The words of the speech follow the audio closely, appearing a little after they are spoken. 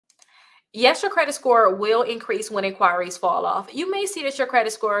Yes, your credit score will increase when inquiries fall off. You may see that your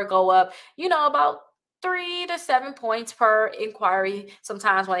credit score go up, about 3 to 7 points per inquiry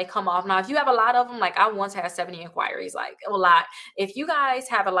sometimes when they come off. Now, if you have a lot of them, like I once had 70 inquiries, like a lot. If you guys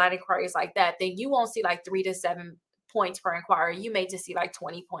have a lot of inquiries like that, then you won't see like 3 to 7 points per inquiry. You may just see like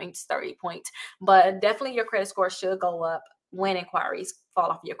 20 points, 30 points, but definitely your credit score should go up when inquiries fall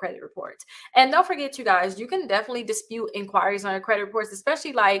off your credit reports. And don't forget, you guys, you can definitely dispute inquiries on your credit reports,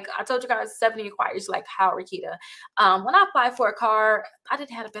 especially like I told you guys, 70 inquiries, like how Rickita. When I applied for a car, I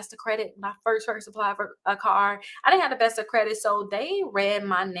didn't have the best of credit. When I first applied for a car, I didn't have the best of credit. So they read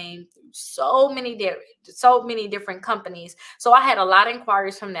my name through so many different companies. So I had a lot of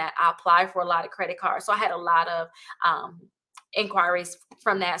inquiries from that. I applied for a lot of credit cards. So I had a lot of inquiries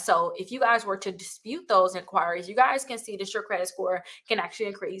from that. So if you guys were to dispute those inquiries, you guys can see that your credit score can actually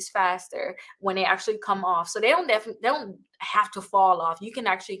increase faster when they actually come off. So they don't have to fall off. You can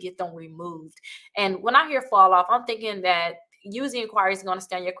actually get them removed. And when I hear fall off, I'm thinking that using inquiries is going to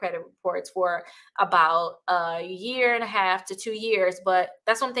stay on your credit reports for about a year and a half to 2 years. But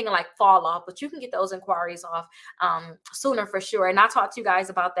that's what I'm thinking, like fall off. But you can get those inquiries off sooner for sure. And I'll talk to you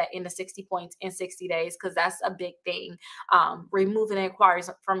guys about that in the 60 points in 60 days, because that's a big thing. Removing inquiries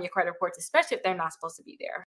from your credit reports, especially if they're not supposed to be there.